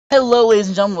Hello, ladies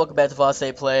and gentlemen, welcome back to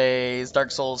Vasae Plays Dark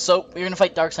Souls. So, we're gonna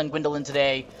fight Dark Sun Gwendolyn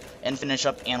today, and finish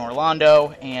up Anne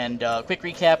Orlando, and, quick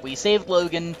recap, we saved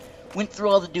Logan, went through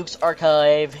all the Duke's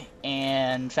archive,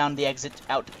 and found the exit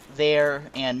out there,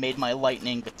 and made my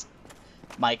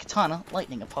katana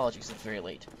lightning. Apologies, it's very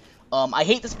late. I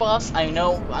hate this boss. I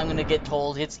know I'm gonna get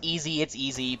told it's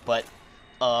easy, but,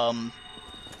 I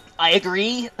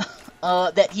agree,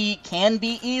 that he can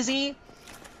be easy.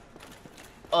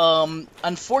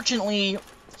 Unfortunately,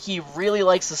 he really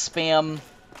likes to spam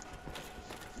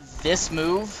this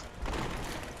move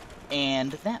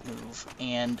and that move,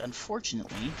 and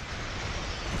unfortunately,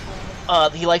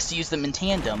 he likes to use them in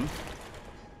tandem.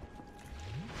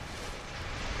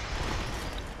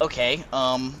 Okay,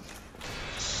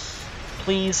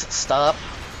 please stop.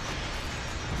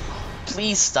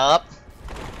 Please stop.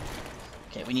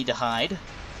 Okay, we need to hide.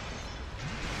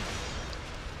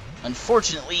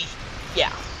 Unfortunately,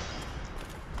 yeah.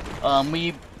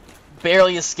 We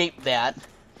barely escaped that.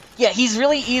 Yeah, he's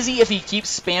really easy if he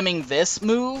keeps spamming this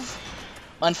move.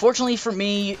 Unfortunately for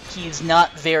me, he's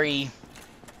not very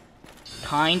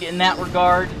kind in that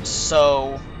regard,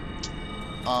 so...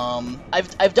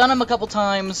 I've done him a couple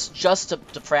times just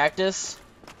to practice.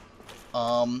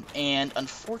 And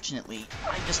unfortunately,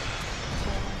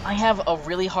 I have a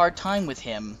really hard time with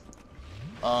him.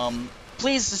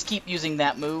 Please just keep using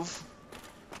that move.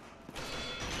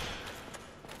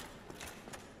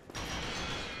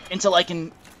 Until I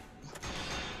can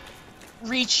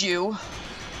reach you.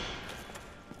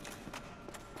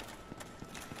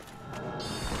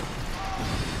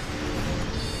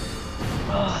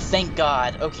 Oh, thank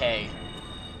God. Okay.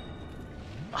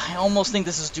 I almost think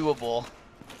this is doable.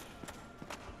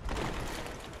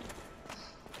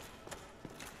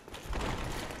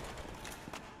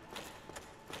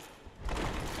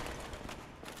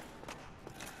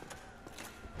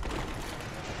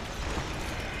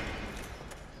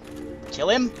 Kill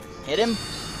him, hit him.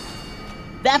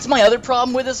 That's my other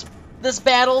problem with this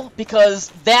battle,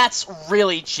 because that's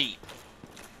really cheap.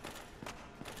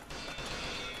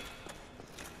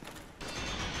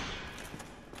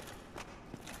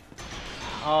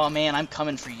 Oh man, I'm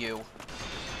coming for you.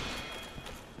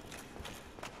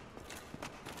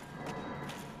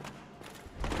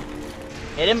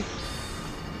 Hit him.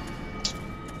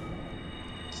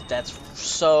 That's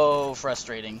so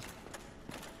frustrating.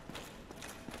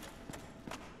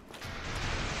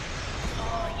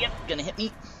 Yep, gonna hit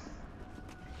me.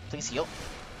 Please heal.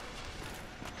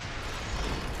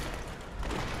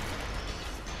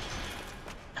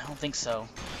 I don't think so.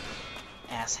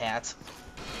 Asshat.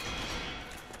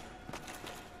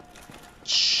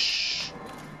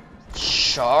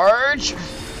 Charge!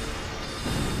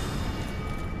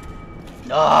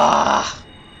 Ah!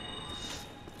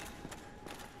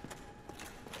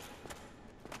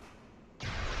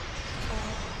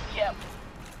 Yep.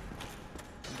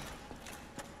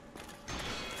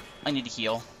 I need to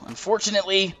heal.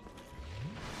 Unfortunately...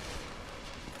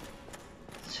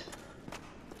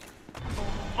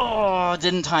 Oh,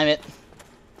 didn't time it.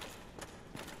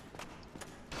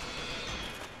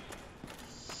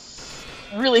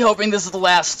 Really hoping this is the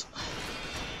last.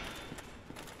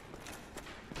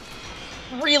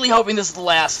 Really hoping this is the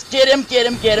last. Get him, get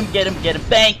him, get him, get him, get him.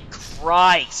 Thank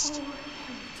Christ.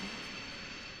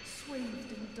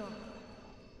 Swathed in dark,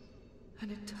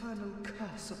 an eternal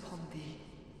curse upon thee.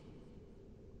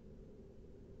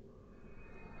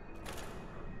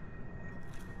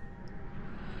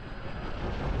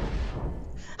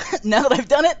 Now that I've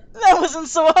done it, that wasn't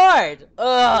so hard.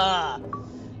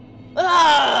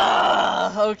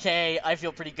 Okay, I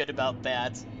feel pretty good about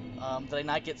that. Did I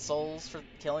not get souls for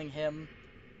killing him?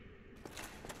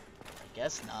 I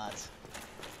guess not.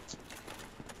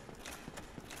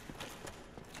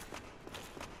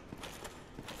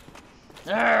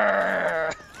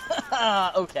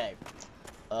 Okay.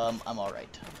 I'm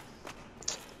alright.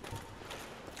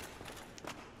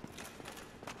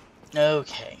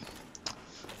 Okay.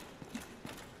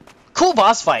 Cool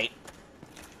boss fight.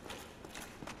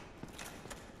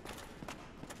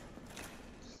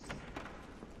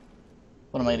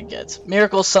 What am I gonna get?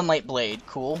 Miracle Sunlight Blade.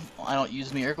 Cool. I don't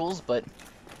use miracles, but...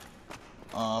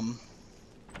 Oh,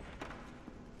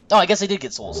 I guess I did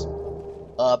get souls.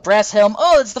 Brass Helm.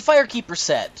 Oh, it's the Firekeeper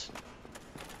set!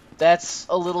 That's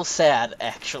a little sad,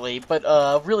 actually, but,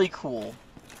 really cool.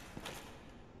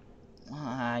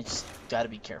 I just gotta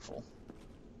be careful.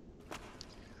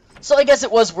 So I guess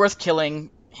it was worth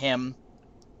killing him.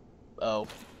 Oh,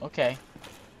 okay.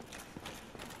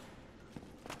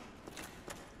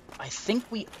 I think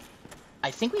we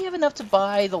have enough to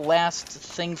buy the last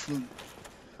thing from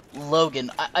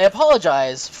Logan. I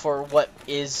apologize for what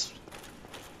is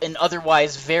an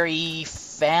otherwise very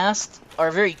fast,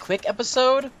 or very quick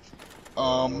episode.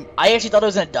 I actually thought I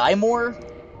was gonna die more.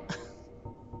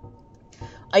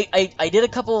 I did a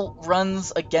couple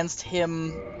runs against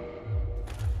him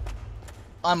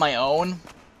on my own,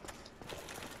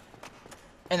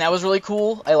 and that was really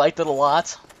cool. I liked it a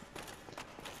lot.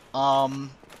 Ugh.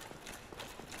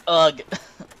 Ugh.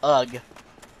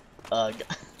 Ugh.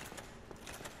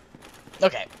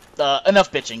 Okay,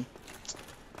 enough bitching.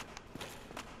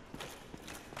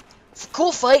 It's a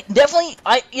cool fight. Definitely,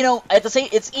 at the same,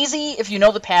 it's easy if you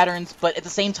know the patterns, but at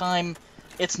the same time,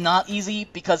 it's not easy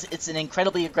because it's an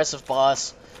incredibly aggressive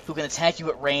boss who can attack you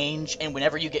at range, and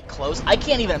whenever you get close, I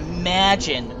can't even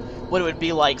imagine what it would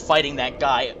be like fighting that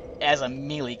guy as a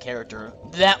melee character.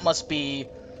 That must be,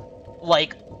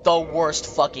 like, the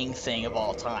worst fucking thing of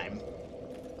all time.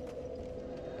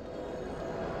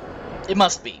 It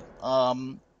must be.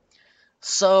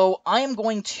 So I am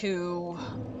going to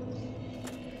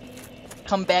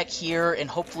come back here and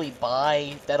hopefully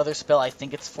buy that other spell. I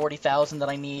think it's 40,000 that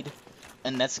I need,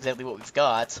 and that's exactly what we've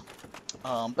got.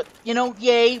 But,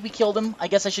 yay, we killed him. I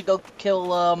guess I should go kill,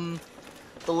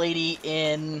 the lady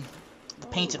in the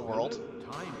Painted World.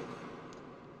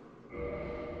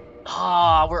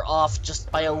 Ah, we're off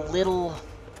just by a little.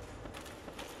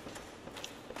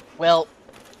 Well,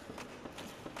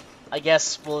 I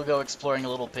guess we'll go exploring a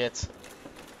little bit,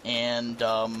 and,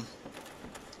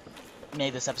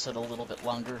 make this episode a little bit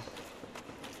longer.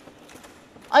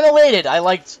 I'm elated! I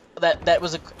liked that. That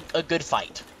was a good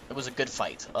fight. It was a good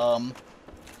fight.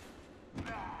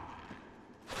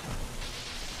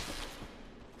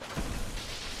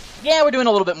 Yeah, we're doing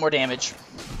a little bit more damage.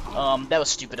 That was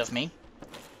stupid of me.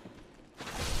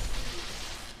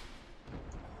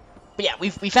 But yeah, we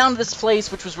found this place,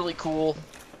 which was really cool.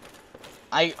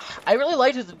 I really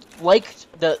liked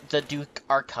the Duke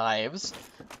archives.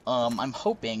 I'm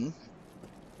hoping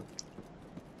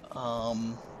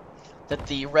that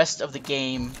the rest of the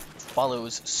game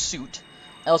follows suit.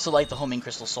 I also like the Homing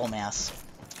Crystal Soul Mass.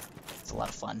 It's a lot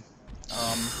of fun.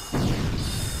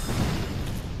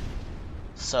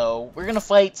 So we're gonna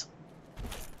fight.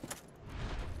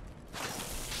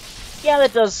 Yeah,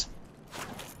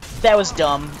 that was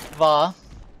dumb, Va.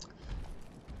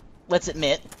 Let's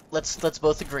admit. Let's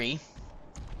both agree.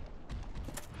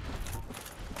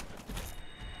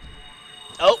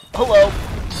 Oh, hello.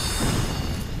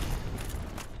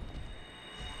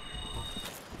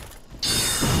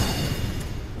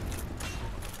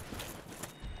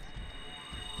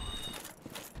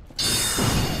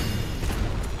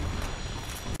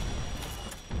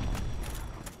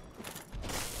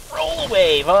 Roll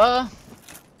away, Va.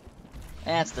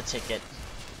 That's the ticket.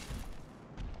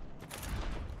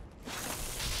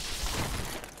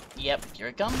 Yep, here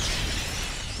it comes.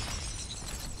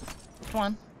 Come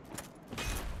on.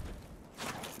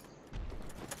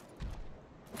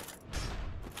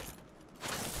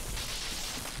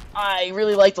 I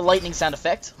really like the lightning sound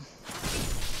effect.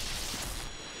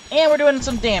 And we're doing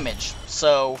some damage.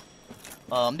 So,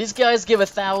 these guys give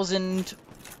 1,000.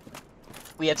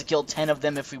 We have to kill 10 of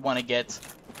them if we want to get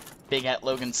Big Hat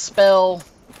Logan's spell.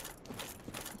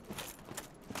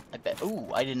 I bet. Ooh,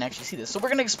 I didn't actually see this. So we're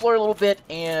going to explore a little bit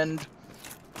and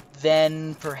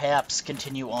then perhaps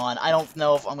continue on. I don't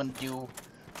know if I'm going to do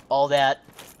all that.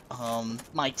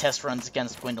 My test runs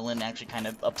against Gwendolyn actually kind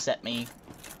of upset me.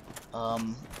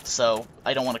 So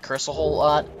I don't want to curse a whole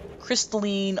lot.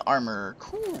 Crystalline armor.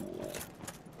 Cool.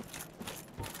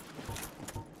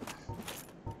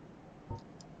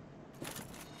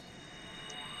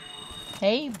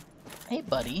 Hey,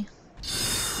 buddy.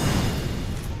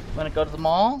 Wanna go to the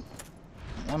mall?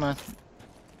 Want a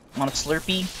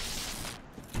Slurpee?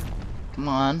 Come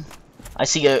on. I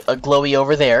see a glowy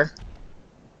over there.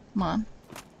 Come on.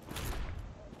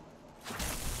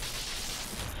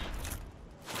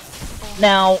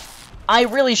 Now, I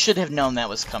really should have known that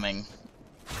was coming.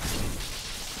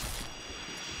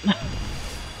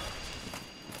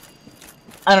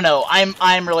 I don't know.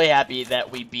 I'm really happy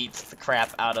that we beat the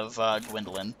crap out of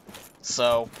Gwendolyn.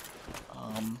 So,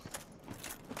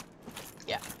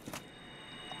 yeah.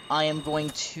 I am going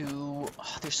to.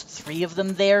 Oh, there's 3 of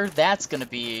them there. That's going to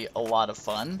be a lot of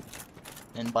fun.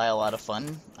 And by a lot of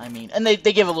fun, I mean, and they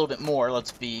give a little bit more.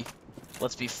 Let's be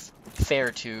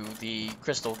fair to the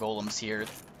crystal golems here.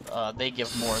 They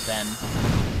give more than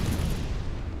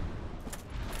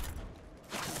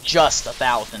just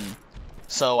 1,000.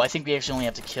 So I think we actually only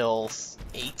have to kill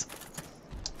 8.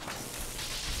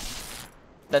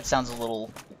 That sounds a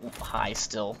little high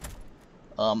still.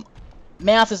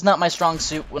 Math is not my strong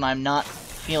suit when I'm not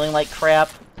feeling like crap.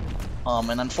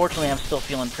 And unfortunately, I'm still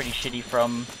feeling pretty shitty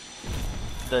from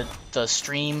the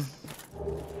stream.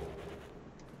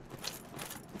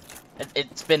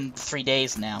 It's been 3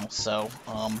 days now, so,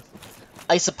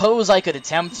 I suppose I could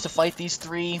attempt to fight these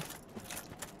 3.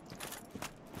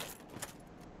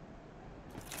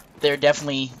 They're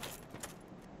definitely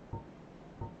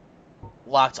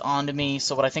locked onto me,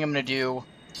 so what I think I'm gonna do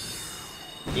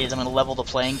is I'm gonna level the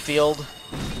playing field.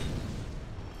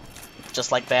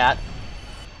 Just like that.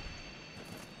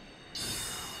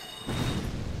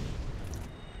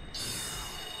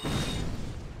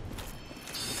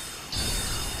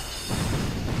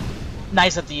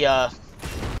 Nice that the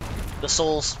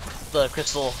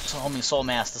crystal homing soul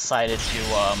mass decided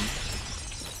to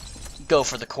go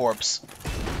for the corpse.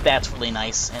 That's really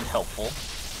nice and helpful.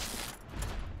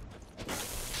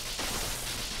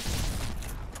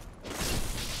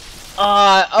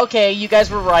 Okay, you guys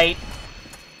were right.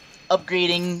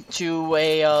 Upgrading to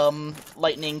a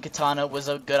lightning katana was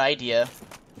a good idea.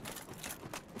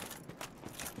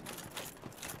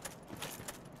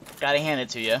 Gotta hand it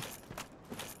to you.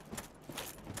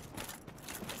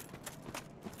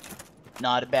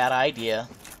 Not a bad idea.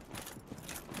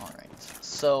 Alright,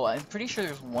 so I'm pretty sure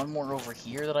there's one more over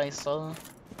here that I saw.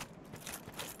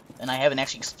 And I haven't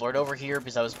actually explored over here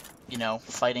because I was, you know,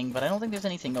 fighting, but I don't think there's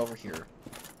anything over here.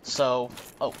 So,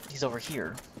 oh, he's over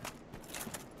here.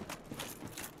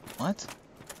 What?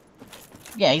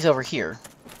 Yeah, he's over here.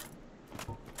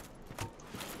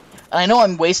 And I know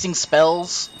I'm wasting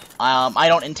spells. I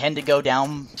don't intend to go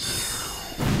down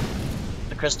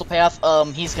the crystal path.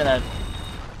 He's gonna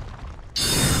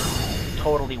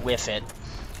totally whiff it.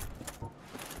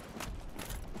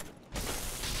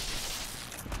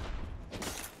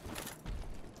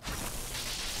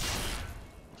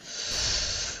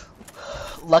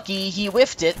 Lucky he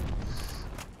whiffed it.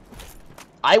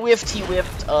 I whiffed, he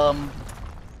whiffed,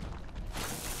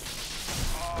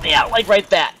 yeah, like right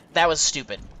that. That was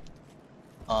stupid.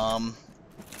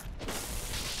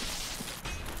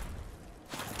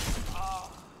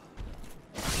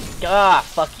 Ah,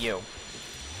 fuck you.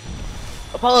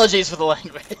 Apologies for the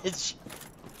language.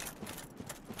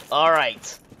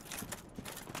 Alright.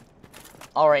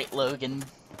 Alright, Logan.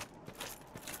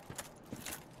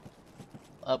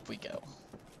 Up we go.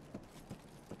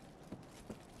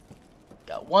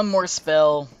 Got one more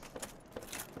spell.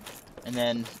 And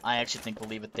then I actually think we'll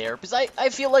leave it there. Because I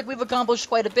feel like we've accomplished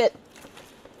quite a bit.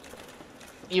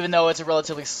 Even though it's a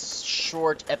relatively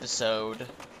short episode.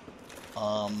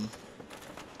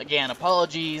 Again,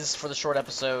 apologies for the short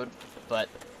episode. But,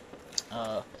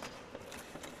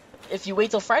 if you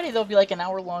wait till Friday, there'll be like an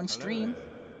hour-long stream.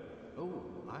 Oh,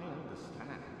 I understand.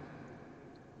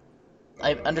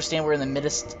 I understand we're in the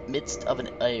midst of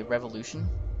a revolution.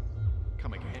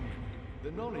 Come again.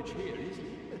 The knowledge here is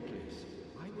limitless.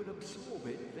 I would absorb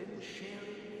it, then share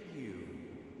it with you.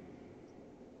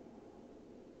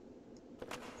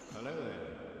 Hello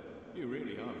there. You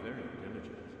really are very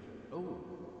diligent. Oh.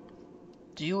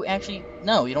 Do you actually?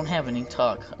 No, you don't have any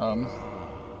talk. The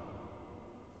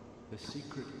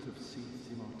secret of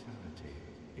Seath's immortality.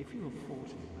 If you have fought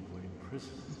him and were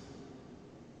imprisoned,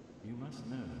 you must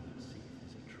know that Seath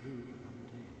is a true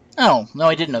undead. Oh, no,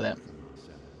 I didn't know that.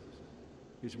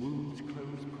 His wounds close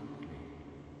promptly,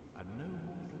 and no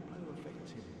mortal blow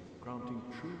affects him, granting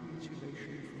true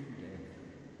insulation from death.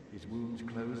 His wounds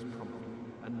close promptly,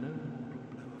 and no mortal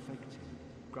blow affects him,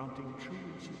 granting true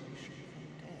insulation from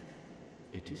death.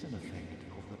 It is an effect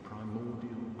of the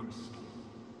primordial crystal,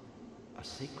 a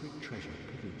sacred treasure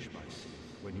pillaged by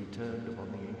Seath when he turned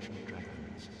upon the ancient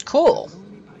dragons. Cool.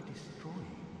 Only by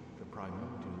destroying the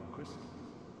primordial crystal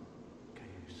can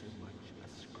you so much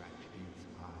as scratch his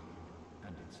hide.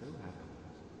 And it so happens,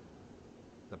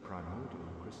 the primordial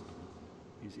crystal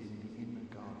is in the inner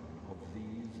garden of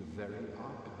these very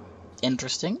archives.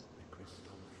 Interesting. The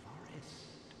crystal forest.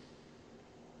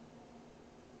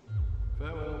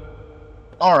 Farewell.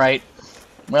 Alright.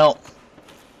 Well,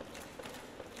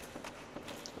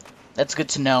 that's good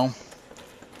to know.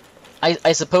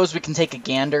 I suppose we can take a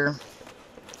gander.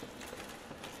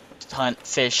 Hunt,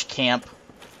 fish, camp.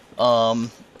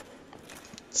 Some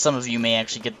of you may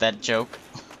actually get that joke.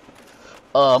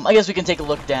 I guess we can take a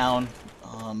look down.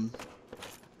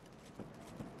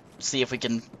 See if we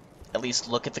can at least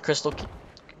look at the crystal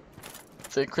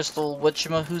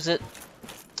whatchamahoo's it.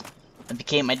 I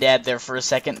became my dad there for a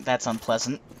second. That's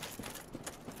unpleasant.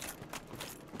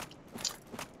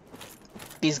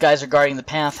 These guys are guarding the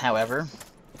path, however.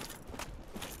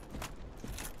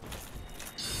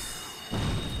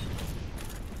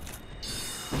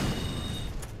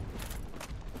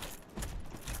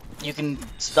 You can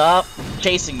stop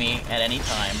chasing me at any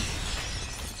time.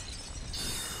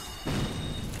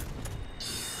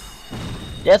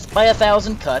 Death by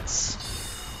 1,000 cuts.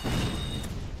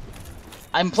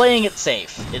 I'm playing it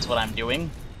safe, is what I'm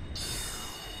doing.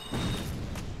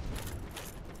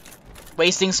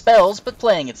 Wasting spells, but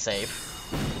playing it safe.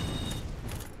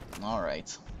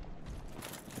 Alright.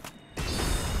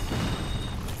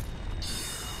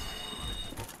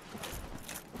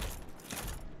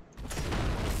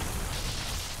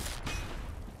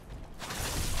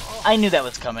 I knew that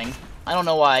was coming. I don't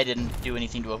know why I didn't do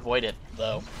anything to avoid it,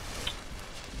 though.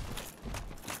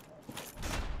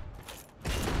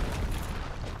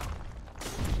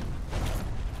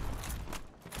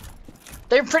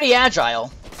 They're pretty agile.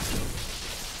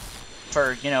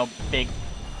 For, you know, big...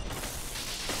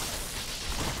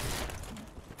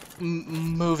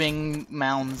 moving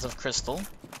mounds of crystal.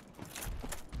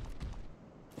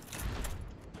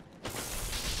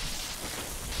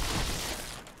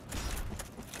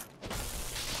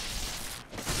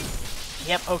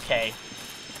 Yep, okay.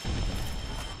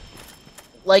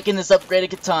 Liking this upgraded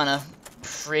katana.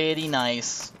 Pretty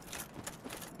nice.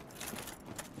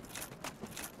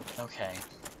 Okay.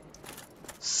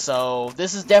 So,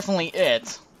 this is definitely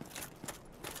it.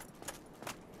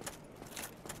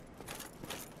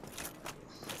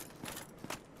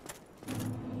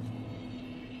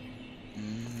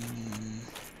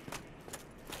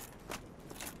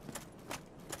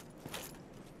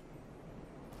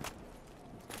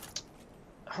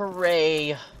 Hooray!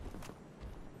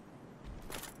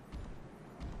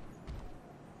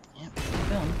 Yep,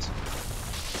 filmed.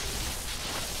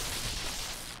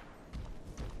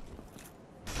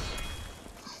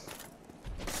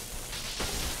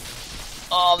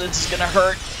 Oh, this is gonna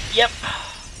hurt. Yep.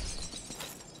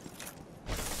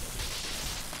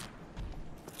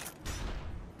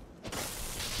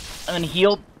 I'm gonna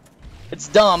heal. It's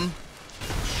dumb.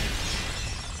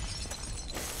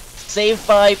 Saved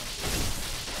by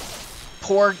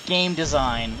poor game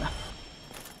design.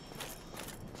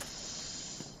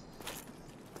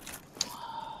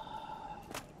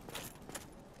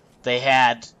 They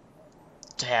had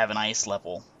to have an ice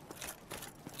level.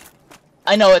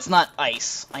 I know it's not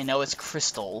ice. I know it's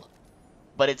crystal,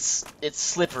 but it's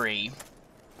slippery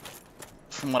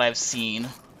from what I've seen.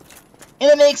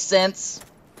 And it makes sense.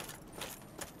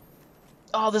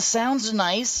 Oh, the sounds are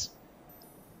nice.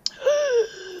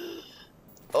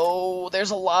 Oh,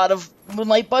 there's a lot of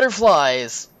moonlight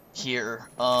butterflies here.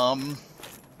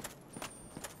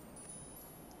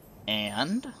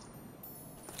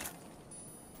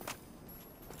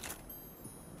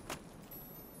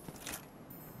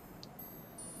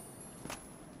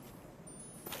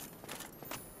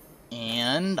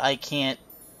 And I can't...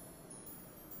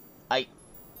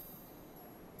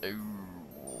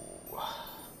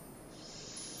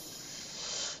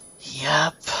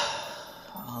 Yep.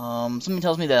 Something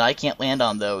tells me that I can't land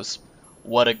on those.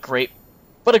 What a great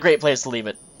place to leave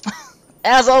it.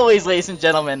 As always, ladies and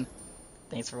gentlemen,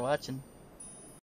 thanks for watching.